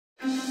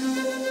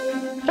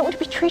I don't want to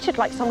be treated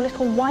like some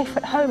little wife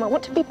at home. I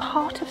want to be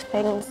part of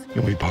things.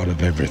 You'll be part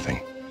of everything.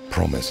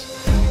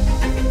 Promise.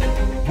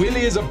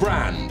 Willy is a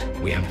brand.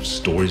 We have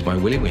stories by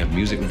Willy, we have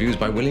music reviews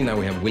by Willy, now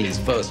we have Willy's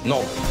first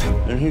novel.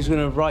 And who's going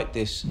to write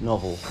this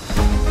novel?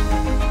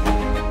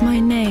 My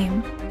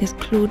name is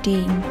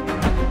Claudine.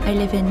 I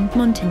live in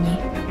Montigny.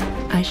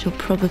 I shall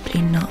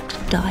probably not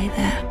die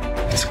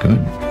there. It's good.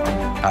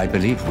 I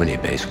believe Willy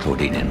based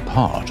Claudine in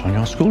part on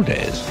your school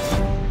days.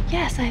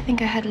 Yes, I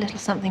think I had a little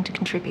something to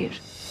contribute.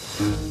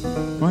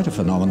 Quite a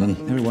phenomenon.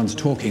 Everyone's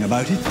talking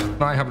about it.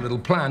 I have a little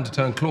plan to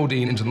turn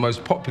Claudine into the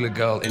most popular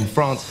girl in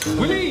France.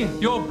 Willy,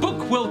 your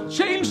book will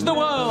change the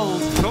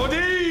world!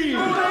 Claudine!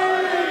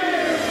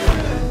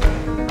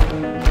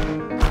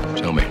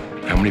 Tell me,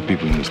 how many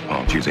people in this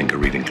park do you think are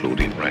reading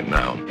Claudine right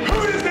now?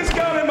 Who is this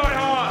girl in my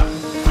heart?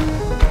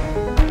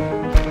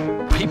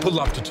 People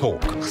love to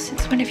talk.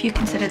 Since when have you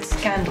considered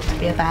scandal to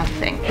be a bad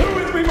thing? Who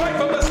is me right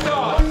from the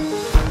start?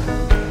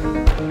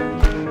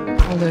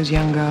 All those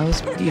young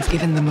girls, you've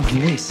given them a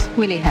voice.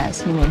 Willy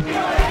has, you mean?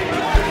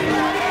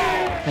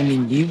 I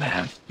mean, you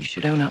have. You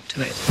should own up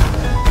to it.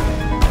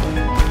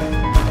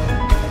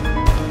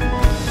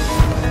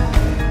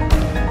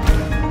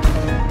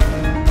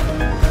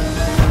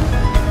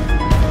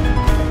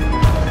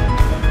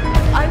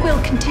 I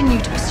will continue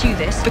to pursue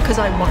this because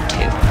I want to.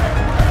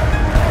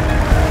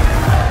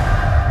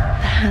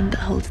 The hand that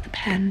holds the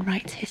pen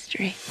writes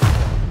history.